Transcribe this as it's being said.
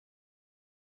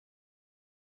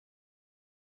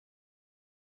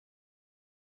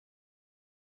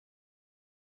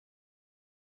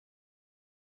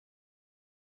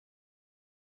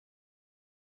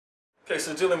Okay,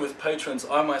 so dealing with patrons,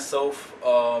 I myself,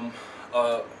 I've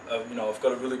got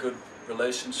a really good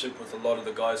relationship with a lot of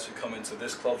the guys who come into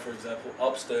this club, for example.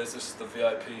 Upstairs, this is the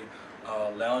VIP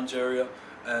lounge area,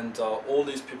 and all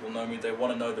these people know me. They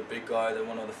want to know the big guy, they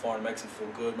want to know the foreign, makes them feel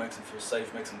good, makes them feel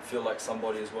safe, makes them feel like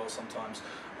somebody as well sometimes.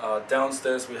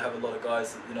 Downstairs, we have a lot of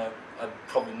guys that, I'd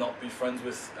probably not be friends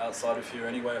with outside of here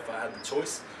anyway if I had the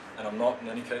choice, and I'm not in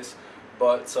any case.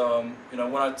 But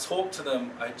when I talk to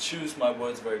them, I choose my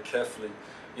words very carefully.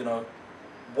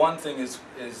 One thing is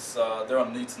they're on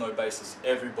a need-to-know basis.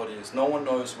 Everybody is. No one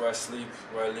knows where I sleep,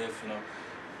 where I live.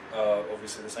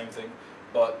 Obviously the same thing,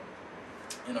 but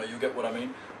you get what I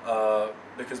mean.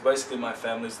 Because basically my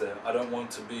family's there. I don't want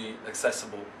to be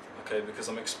accessible. Okay, because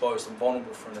I'm exposed. I'm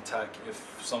vulnerable for an attack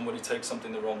if somebody takes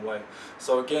something the wrong way.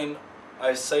 So again,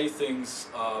 I say things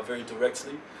very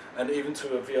directly, and even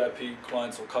to a VIP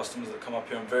clients or customers that come up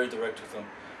here, I'm very direct with them.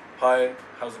 Hi,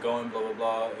 how's it going? Blah blah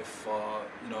blah.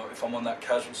 If I'm on that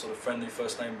casual sort of friendly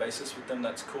first name basis with them,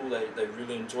 that's cool. They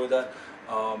really enjoy that.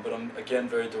 But I'm again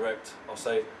very direct. I'll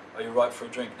say, "Are you right for a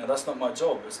drink?" Now that's not my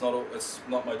job. It's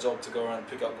not my job to go around and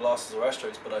pick up glasses or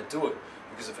ashtrays, but I do it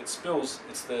because if it spills,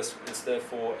 it's there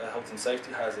for a health and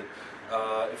safety hazard.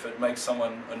 If it makes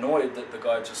someone annoyed that the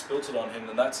guy just spilled it on him,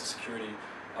 then that's a security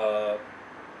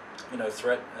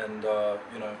threat, and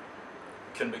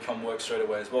can become work straight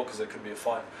away as well, because there could be a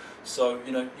fight. So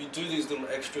you do these little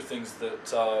extra things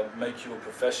that make you a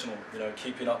professional,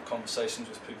 keeping up conversations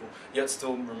with people, yet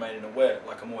still remaining aware.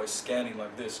 Like I'm always scanning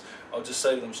like this. I'll just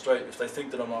say to them straight, if they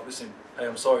think that I'm not listening, hey,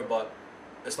 I'm sorry, but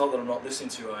it's not that I'm not listening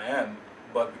to you, I am,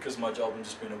 but because of my job I'm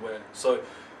just being aware. So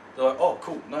they're like, oh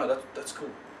cool, no, that's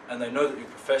cool. And they know that you're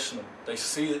professional. They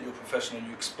see that you're professional,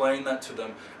 you explain that to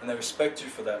them, and they respect you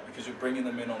for that because you're bringing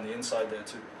them in on the inside there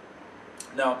too.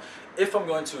 Now, if I'm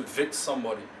going to evict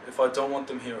somebody, if I don't want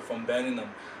them here, if I'm banning them,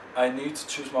 I need to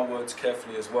choose my words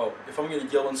carefully as well. If I'm going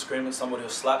to yell and scream at somebody or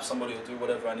slap somebody or do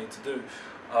whatever I need to do,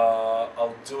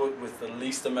 I'll do it with the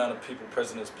least amount of people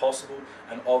present as possible,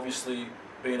 and obviously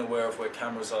being aware of where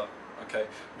cameras are, okay?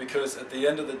 Because at the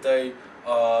end of the day,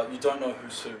 you don't know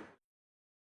who's who.